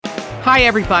Hi,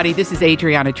 everybody. This is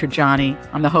Adriana Trajani.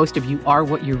 I'm the host of You Are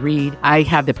What You Read. I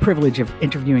have the privilege of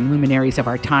interviewing luminaries of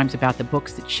our times about the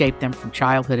books that shaped them from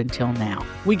childhood until now.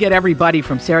 We get everybody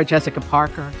from Sarah Jessica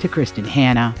Parker to Kristen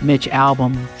Hanna, Mitch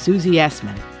Albom, Susie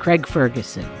Essman, Craig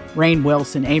Ferguson, Rainn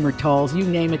Wilson, Amor Tolls, you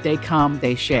name it, they come,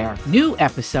 they share. New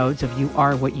episodes of You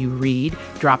Are What You Read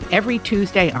drop every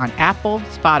Tuesday on Apple,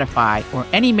 Spotify, or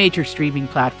any major streaming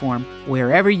platform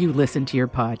wherever you listen to your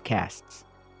podcasts.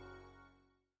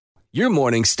 Your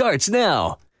morning starts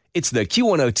now. It's the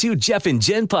Q102 Jeff and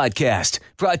Jen podcast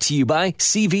brought to you by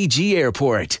CVG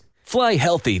Airport. Fly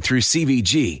healthy through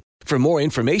CVG. For more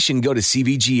information, go to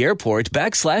CVG Airport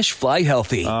 /fly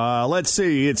healthy. Let's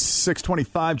see. It's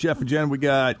 6:25. Jeff and Jen, we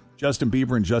got Justin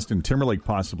Bieber and Justin Timberlake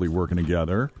possibly working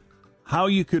together. How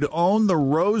you could own the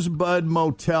Rosebud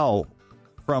Motel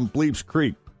from Bleeps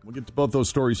Creek. We'll get to both those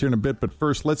stories here in a bit, but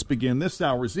first, let's begin this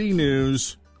hour's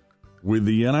E-News with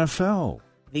the NFL.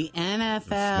 The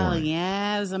NFL,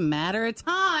 yeah, it was a matter of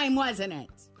time, wasn't it?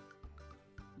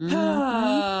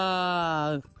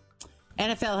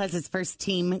 NFL has its first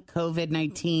team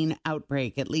COVID-19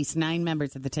 outbreak. At least 9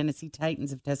 members of the Tennessee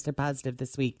Titans have tested positive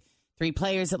this week. 3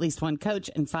 players, at least 1 coach,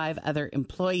 and 5 other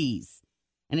employees.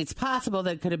 And it's possible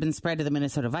that it could have been spread to the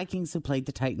Minnesota Vikings, who played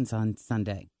the Titans on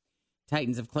Sunday.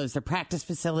 Titans have closed their practice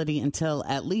facility until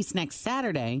at least next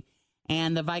Saturday,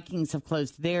 and the Vikings have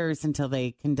closed theirs until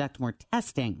they conduct more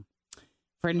testing.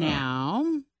 For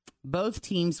now, both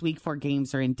teams' Week 4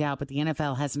 games are in doubt, but the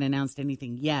NFL hasn't announced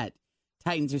anything yet.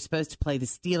 Titans are supposed to play the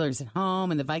Steelers at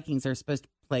home, and the Vikings are supposed to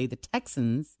play the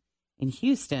Texans in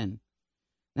Houston.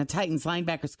 Now, Titans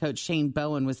linebackers coach Shane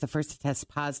Bowen was the first to test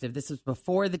positive. This was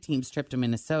before the team's trip to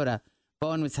Minnesota.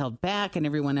 Bowen was held back, and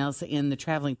everyone else in the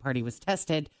traveling party was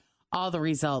tested. All the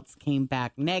results came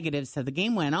back negative, so the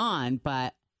game went on,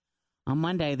 but on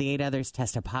Monday, the 8 others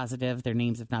tested positive. Their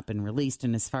names have not been released,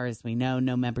 and as far as we know,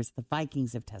 no members of the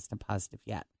Vikings have tested positive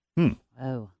yet.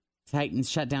 Oh. Titans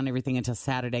shut down everything until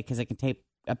Saturday because it can take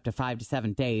up to 5 to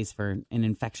 7 days for an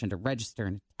infection to register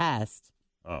and test.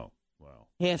 Oh, wow.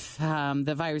 If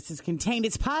the virus is contained,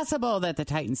 it's possible that the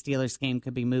Titans-Steelers game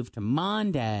could be moved to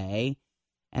Monday,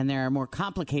 and there are more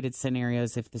complicated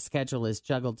scenarios if the schedule is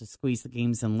juggled to squeeze the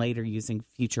games in later using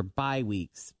future bye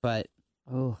weeks. But,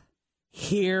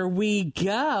 here we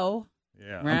go.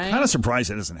 Yeah, right? I'm kind of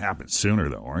surprised it doesn't happen sooner,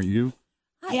 though, aren't you?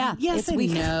 Yeah. Yes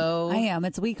and no. I am.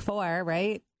 It's week 4,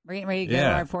 right? We're getting ready to go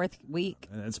to our 4th week.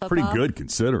 That's football. pretty good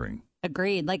considering.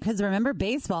 Agreed. Like, because remember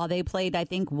baseball, they played, I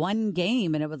think, 1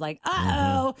 game, and it was like,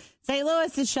 St.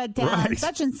 Louis is shut down. Right.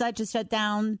 Such and such is shut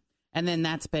down. And then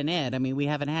that's been it. I mean, we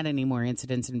haven't had any more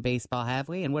incidents in baseball, have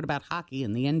we? And what about hockey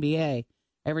and the NBA?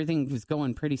 Everything was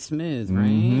going pretty smooth,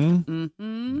 right?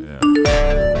 Yeah.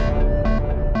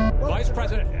 Vice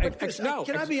President, no.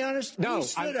 Can I be honest? No.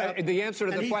 The answer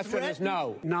to the question is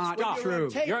no. Not true.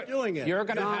 You're doing it. You're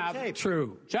going to Not have tape.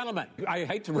 true. Gentlemen, I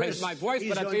hate to raise my voice, he's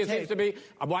but on it tape. seems to be,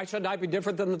 why shouldn't I be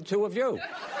different than the two of you?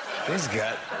 This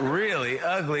got really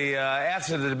ugly.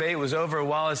 After the debate was over,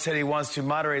 Wallace said he wants to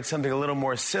moderate something a little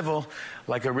more civil,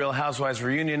 like a Real Housewives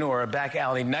reunion or a back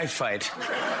alley knife fight.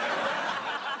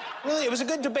 Really, it was a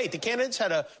good debate. The candidates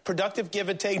had a productive give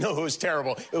and take. No, it was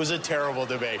terrible. It was a terrible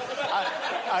debate.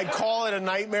 I'd call it a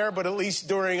nightmare, but at least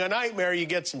during a nightmare, you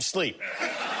get some sleep.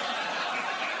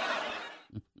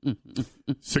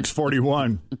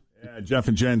 6:41. Yeah, Jeff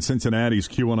and Jen, Cincinnati's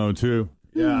Q102.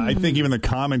 Yeah, I think even the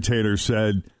commentator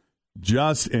said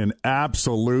just an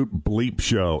absolute bleep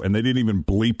show, and they didn't even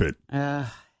bleep it.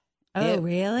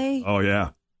 Really? Oh,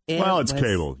 yeah. It's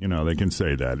cable. You know, they can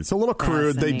say that. It's a little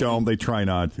crude. They don't. They try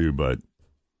not to, but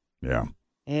yeah.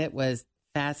 It was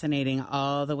fascinating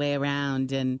all the way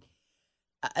around. And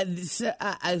there.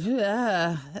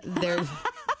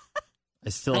 I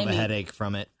still have a headache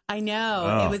from it. I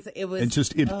know. It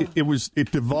was.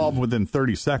 It devolved within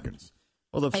 30 seconds.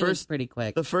 Well, It was pretty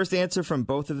quick. The first answer from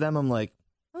both of them, I'm like,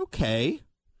 okay,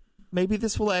 maybe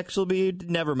this will actually be.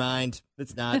 Never mind,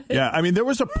 it's not. Yeah, I mean, there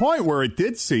was a point where it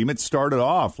did seem it started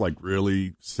off like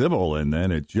really civil, and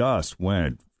then it just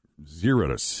went 0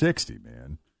 to 60,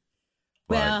 man.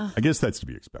 But Well, I guess that's to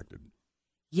be expected.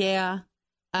 Yeah.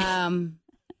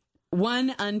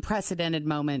 One unprecedented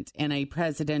moment in a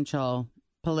presidential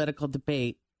political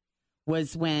debate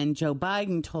was when Joe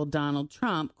Biden told Donald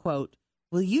Trump, quote,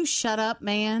 "Will you shut up,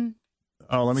 man?"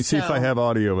 Oh, let me see if I have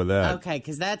audio of that. Okay,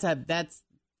 because that's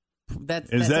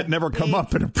Has that never come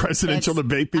up in a presidential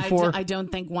debate before? I don't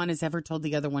think one has ever told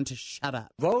the other one to shut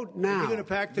up. Vote now.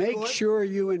 Make court? sure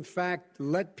you, in fact,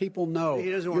 let people know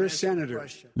you're a senator.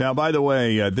 Now, by the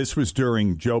way, this was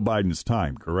during Joe Biden's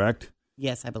time, correct?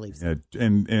 Yes, I believe so.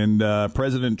 And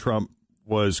President Trump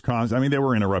was they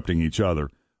were interrupting each other.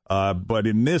 But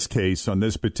in this case, on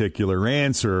this particular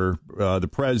answer, the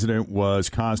president was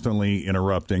constantly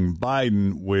interrupting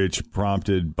Biden, which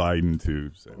prompted Biden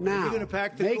to say, now,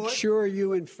 make sure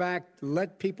you, in fact,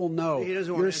 let people know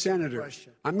you're a senator.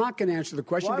 I'm not going to answer the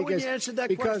question because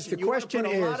the question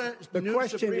is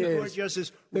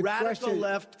radical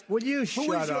left. Will you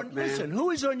shut up, man? Listen,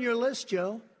 who is on your list,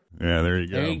 Joe? Yeah, there you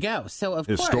go. There you go. So, of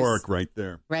course. Historic right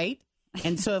there. Right?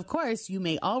 And so, of course, you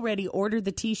may already order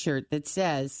the T-shirt that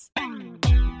says...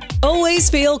 Always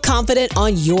feel confident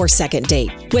on your second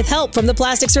date. With help from the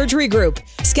Plastic Surgery Group.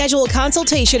 Schedule a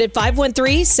consultation at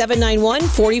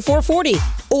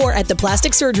 513-791-4440 or at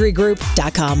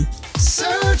theplasticsurgerygroup.com.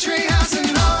 Surgery has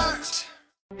an art.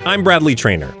 I'm Bradley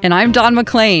Trainer. And I'm Don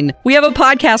McClain. We have a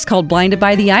podcast called Blinded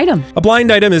by the Item. A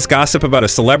blind item is gossip about a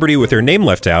celebrity with their name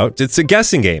left out. It's a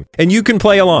guessing game, and you can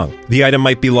play along. The item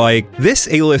might be like, this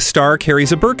A-list star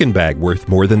carries a Birkin bag worth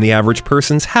more than the average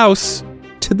person's house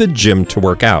to the gym to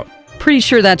work out. Pretty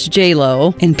sure that's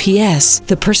J-Lo. And P.S.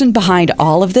 the person behind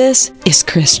all of this is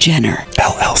Kris Jenner,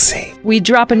 LLC. We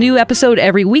drop a new episode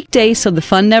every weekday so the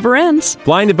fun never ends.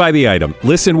 Blinded by the Item.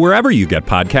 Listen wherever you get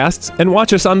podcasts and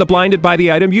watch us on the Blinded by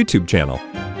the Item YouTube channel.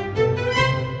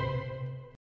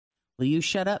 Will you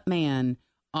shut up, man,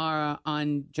 are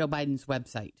on Joe Biden's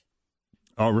website.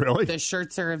 Oh, really? The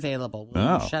shirts are available.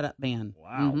 Will you shut up, man.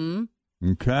 Wow.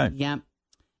 Mm-hmm. Okay. Yep.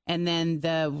 And then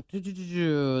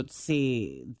let's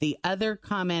see, the other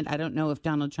comment, I don't know if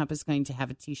Donald Trump is going to have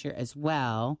a T-shirt as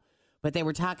well, but they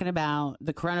were talking about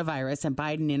the coronavirus and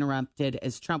Biden interrupted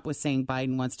as Trump was saying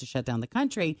Biden wants to shut down the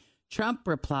country. Trump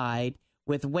replied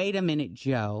with, wait a minute,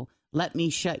 Joe, let me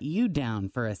shut you down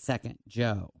for a second,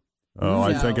 Joe. Oh,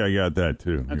 I think I got that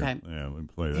too. Okay. Yeah, let me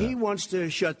play that. He wants to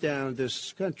shut down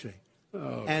this country,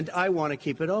 and I want to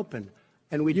keep it open.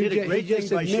 And we did a great thing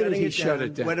by shutting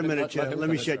it down. Wait a minute, Joe. Let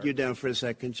me shut you down for a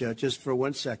second, Joe, just for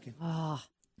 1 second. Oh,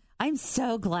 I'm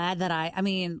so glad that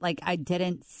I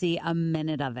didn't see a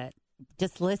minute of it.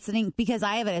 Just listening, because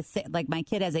I have my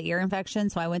kid has an ear infection,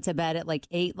 so I went to bed at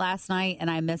 8 last night,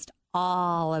 and I missed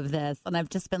all of this. And I've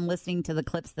just been listening to the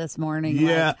clips this morning.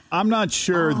 Yeah, I'm not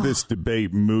sure this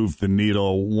debate moved the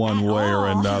needle one way or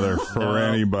another for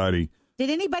anybody. Did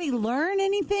anybody learn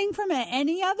anything from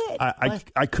any of it?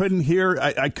 I couldn't hear.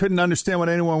 I couldn't understand what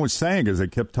anyone was saying because they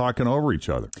kept talking over each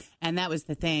other. And that was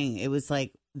the thing. It was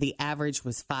like the average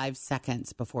was 5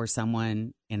 seconds before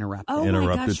someone interrupted. Oh,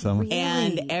 interrupted my gosh, someone,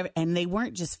 really? And they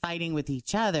weren't just fighting with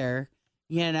each other.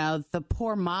 You know, the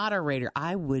poor moderator.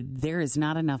 There is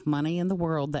not enough money in the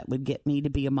world that would get me to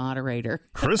be a moderator.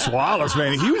 Chris Wallace,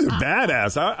 man, he was a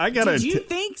badass. I gotta. Did you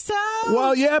think so?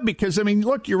 Well, yeah, because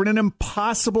look, you're in an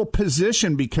impossible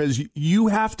position because you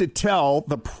have to tell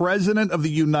the president of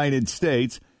the United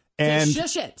States. And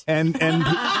shush it. And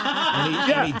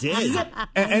he did.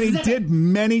 And he did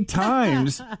many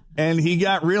times. And he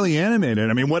got really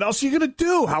animated. What else are you going to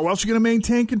do? How else are you going to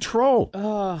maintain control?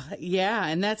 Oh, yeah.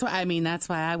 And that's why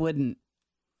I wouldn't.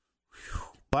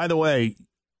 By the way,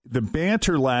 the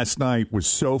banter last night was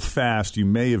so fast, you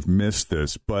may have missed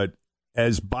this. But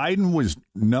as Biden was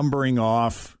numbering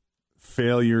off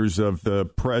failures of the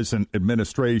present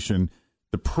administration,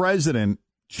 the president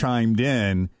chimed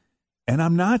in. And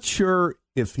I'm not sure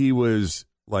if he was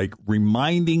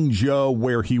reminding Joe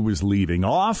where he was leaving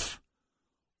off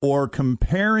or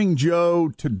comparing Joe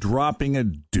to dropping a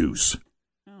deuce.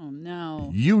 Oh, no.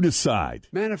 You decide.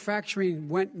 Manufacturing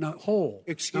went in a hole.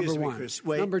 Excuse number me, one. Chris.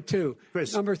 Wait. Number two.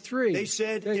 Chris. Number three. They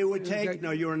said it would take.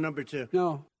 No, you were number two.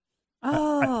 No.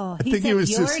 Oh, I he think said it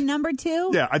was you're just, number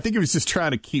two? Yeah, I think he was just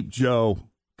trying to keep Joe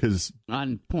because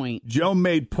on point. Joe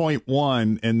made point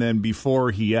one, and then before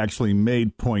he actually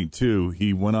made point two,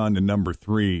 he went on to number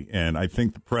three. And I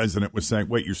think the president was saying,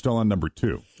 "Wait, you're still on number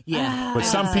two." Yeah, but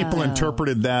some people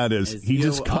interpreted that as he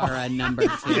just are a number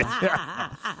two.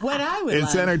 Yeah. What I would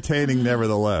it's entertaining,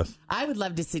 nevertheless. I would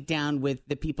love to sit down with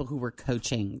the people who were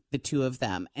coaching the two of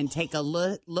them and take a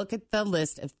look at the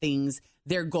list of things,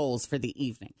 their goals for the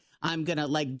evening. I'm going to,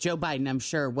 like Joe Biden, I'm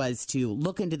sure, was to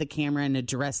look into the camera and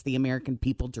address the American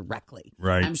people directly.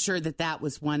 Right. I'm sure that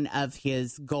was one of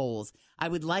his goals. I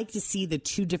would like to see the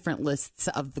two different lists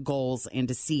of the goals and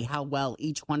to see how well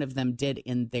each one of them did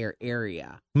in their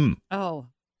area. Oh.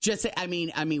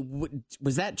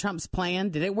 Was that Trump's plan?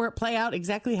 Did it play out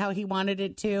exactly how he wanted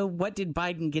it to? What did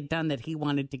Biden get done that he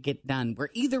wanted to get done?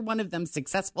 Were either one of them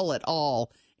successful at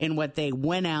all in what they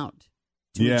went out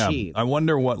to achieve. I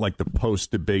wonder what like the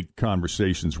post-debate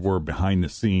conversations were behind the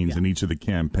scenes in each of the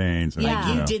campaigns. And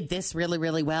you did this really,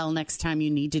 really well. Next time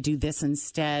you need to do this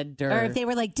instead. Or if they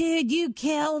were like, dude, you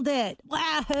killed it.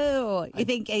 Wahoo. You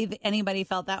think anybody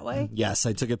felt that way? Yes,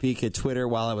 I took a peek at Twitter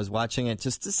while I was watching it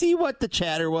just to see what the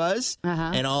chatter was.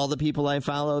 And all the people I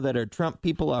follow that are Trump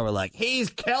people were like, he's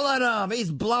killing him.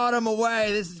 He's blowing him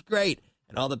away. This is great.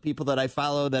 And all the people that I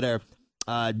follow that are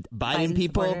Biden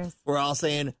people supporters were all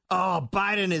saying, oh,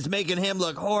 Biden is making him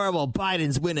look horrible.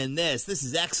 Biden's winning this. This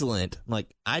is excellent. I'm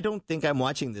like, I don't think I'm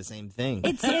watching the same thing.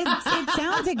 It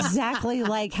sounds exactly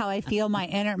like how I feel my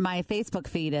Facebook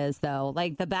feed is, though.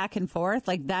 Like the back and forth,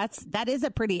 like that is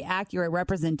a pretty accurate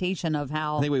representation of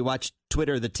how. I think we watched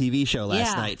Twitter, the TV show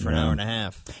last night for an hour and a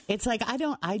half. It's like I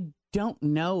don't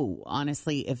know,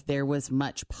 honestly, if there was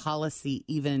much policy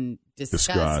even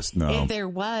discussed. No. If there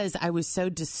was, I was so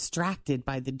distracted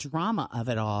by the drama of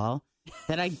it all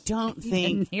that I don't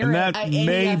think and that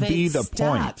may be the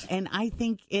point. And I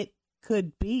think it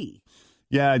could be.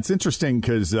 Yeah, it's interesting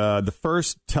because the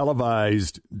first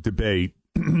televised debate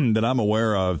that I'm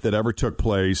aware of that ever took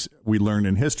place, we learned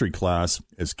in history class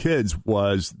as kids,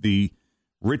 was the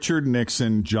Richard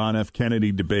Nixon, John F.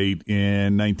 Kennedy debate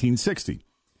in 1960.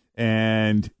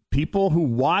 And people who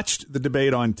watched the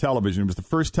debate on television, it was the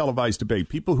first televised debate,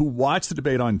 people who watched the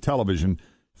debate on television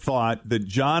thought that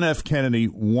John F. Kennedy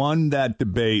won that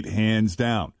debate hands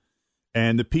down.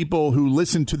 And the people who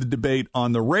listened to the debate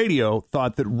on the radio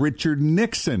thought that Richard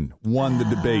Nixon won the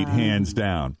debate hands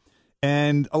down.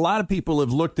 And a lot of people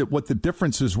have looked at what the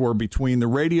differences were between the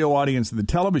radio audience and the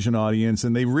television audience,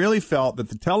 and they really felt that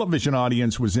the television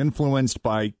audience was influenced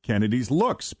by Kennedy's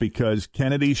looks because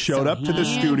Kennedy showed up to the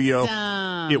studio.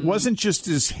 It wasn't just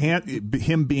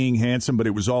him being handsome, but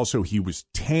it was also he was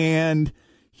tanned,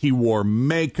 he wore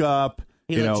makeup.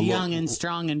 He looked young and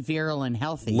strong and virile and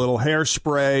healthy. Little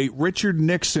hairspray. Richard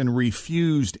Nixon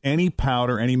refused any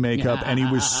powder, any makeup, and he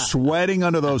was sweating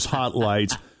under those hot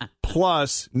lights.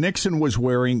 Plus, Nixon was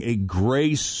wearing a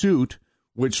gray suit,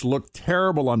 which looked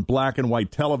terrible on black and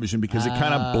white television because it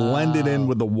kind of blended in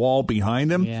with the wall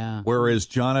behind him. Yeah. Whereas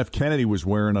John F. Kennedy was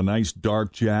wearing a nice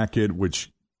dark jacket,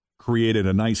 which created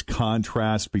a nice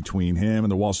contrast between him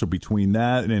and also between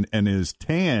that and his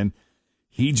tan.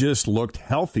 He just looked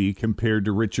healthy compared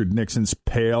to Richard Nixon's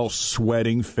pale,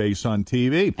 sweating face on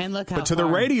TV. And look how But to the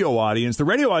radio audience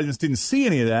didn't see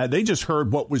any of that. They just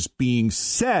heard what was being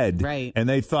said. Right. And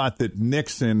they thought that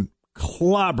Nixon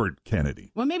clobbered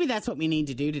Kennedy. Well, maybe that's what we need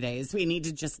to do today is we need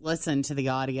to just listen to the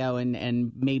audio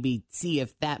and maybe see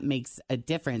if that makes a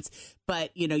difference.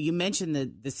 But, you mentioned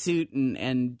the suit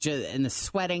and the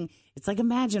sweating. It's like,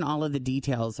 imagine all of the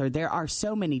details, or there are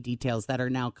so many details that are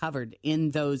now covered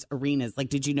in those arenas. Like,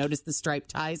 did you notice the striped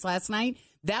ties last night?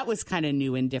 That was kind of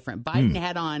new and different. Biden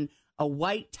had on a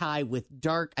white tie with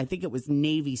dark, I think it was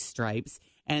navy stripes.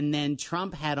 And then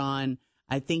Trump had on,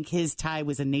 I think his tie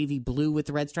was a navy blue with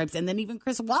red stripes. And then even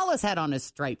Chris Wallace had on a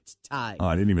striped tie. Oh,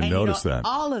 I didn't even notice that.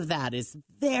 All of that is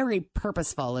very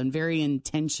purposeful and very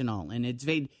intentional. And it's,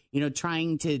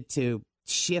 trying to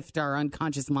shift our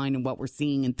unconscious mind and what we're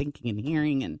seeing and thinking and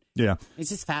hearing. And it's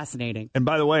just fascinating. And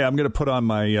by the way, I'm going to put on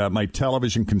my my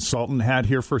television consultant hat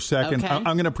here for a second. Okay. I'm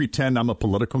going to pretend I'm a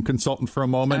political consultant for a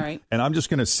moment. All right. And I'm just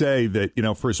going to say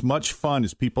that, for as much fun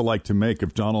as people like to make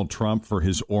of Donald Trump for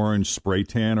his orange spray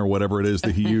tan or whatever it is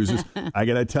that he uses, I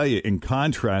got to tell you, in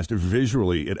contrast,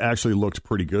 visually, it actually looked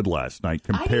pretty good last night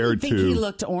compared I didn't think he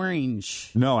looked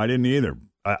orange. No, I didn't either.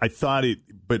 I thought it,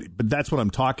 but that's what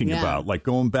I'm talking about. Like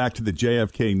going back to the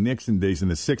JFK Nixon days in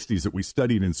the 60s that we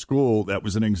studied in school, that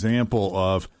was an example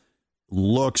of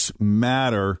looks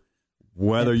matter,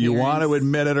 whether you want to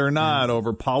admit it or not,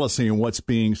 over policy and what's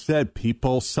being said.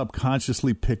 People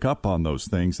subconsciously pick up on those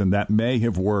things, and that may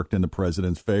have worked in the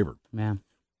president's favor. Yeah.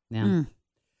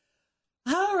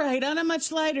 All right, on a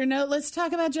much lighter note, let's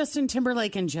talk about Justin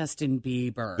Timberlake and Justin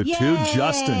Bieber. The two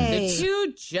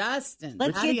Justins.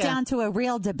 Let's get down to a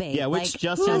real debate. Yeah, which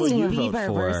Justin would you vote Bieber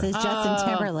for? versus Justin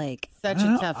Timberlake. Such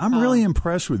a tough I'm call. really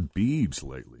impressed with Biebs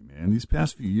lately, man. These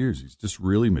past few years, he's just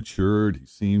really matured. He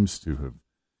seems to have...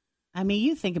 I mean,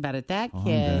 you think about it. That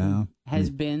kid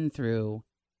has been through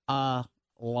a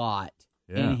lot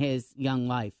in his young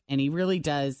life. And he really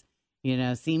does,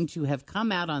 seem to have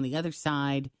come out on the other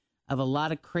side of a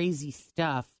lot of crazy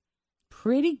stuff,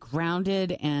 pretty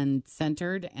grounded and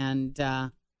centered and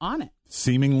on it.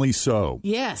 Seemingly so.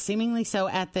 Yeah, seemingly so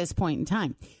at this point in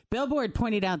time. Billboard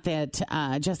pointed out that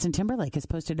Justin Timberlake has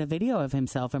posted a video of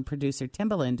himself and producer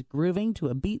Timbaland grooving to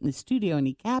a beat in the studio, and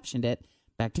he captioned it,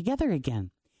 "Back together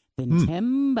again." Then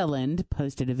Timbaland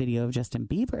posted a video of Justin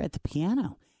Bieber at the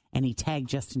piano, and he tagged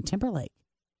Justin Timberlake.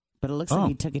 But it looks like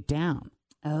he took it down.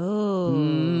 Oh.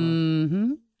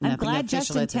 Mm-hmm. I'm glad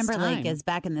Justin Timberlake is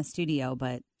back in the studio,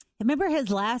 but remember his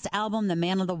last album, The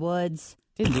Man of the Woods?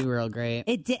 Didn't do real great.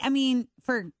 It did. I mean,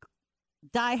 for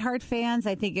diehard fans,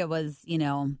 I think it was,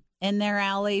 in their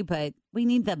alley, but we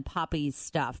need the poppy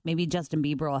stuff. Maybe Justin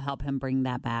Bieber will help him bring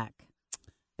that back.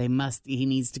 He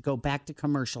needs to go back to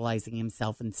commercializing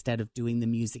himself instead of doing the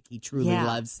music he truly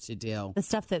loves to do. The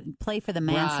stuff that play for the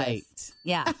masses.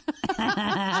 Right.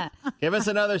 Yeah. Give us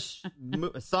another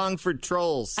song for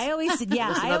Trolls. I always,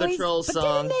 another Trolls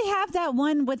song. Didn't they have that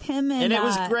one with him and it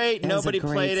was great. Nobody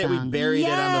played it. We buried it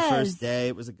on the first day.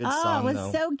 It was a good song, it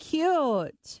was so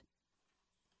cute.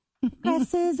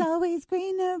 Grass is always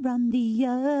greener on the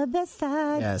other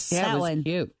side. Yes. Yeah, that it was one.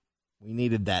 Cute. We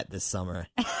needed that this summer.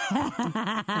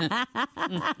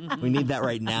 We need that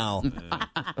right now.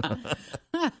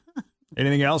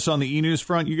 Anything else on the e-news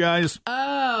front, you guys?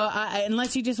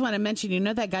 Unless you just want to mention,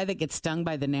 that guy that gets stung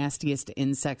by the nastiest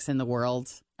insects in the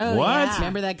world? Oh, what? Yeah.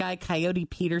 Remember that guy, Coyote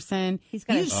Peterson? You've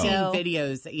seen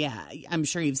videos. Yeah, I'm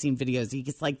sure you've seen videos. He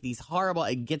gets like these horrible,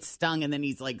 it gets stung and then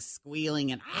he's like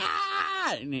squealing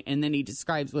and then he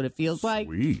describes what it feels like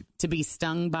to be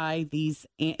stung by these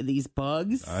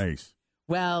bugs. Nice.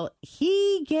 Well,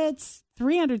 he gets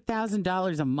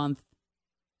 $300,000 a month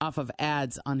off of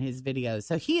ads on his videos.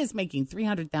 So he is making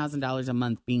 $300,000 a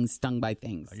month being stung by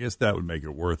things. I guess that would make it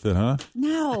worth it, huh?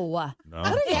 No. No?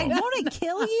 Won't it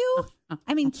kill you?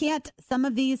 I mean, can't some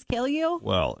of these kill you?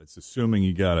 Well, it's assuming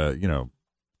you got a,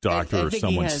 doctor I or think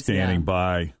someone he has, standing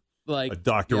by, like a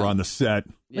doctor on the set,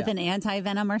 with an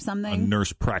anti-venom or a something?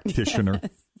 nurse practitioner.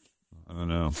 I don't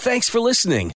know. Thanks for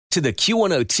listening to the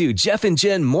Q102 Jeff and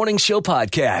Jen Morning Show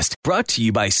podcast, brought to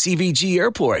you by CVG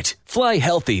Airport. Fly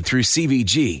healthy through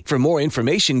CVG. For more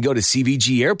information, go to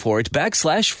CVG Airport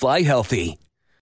 /fly healthy.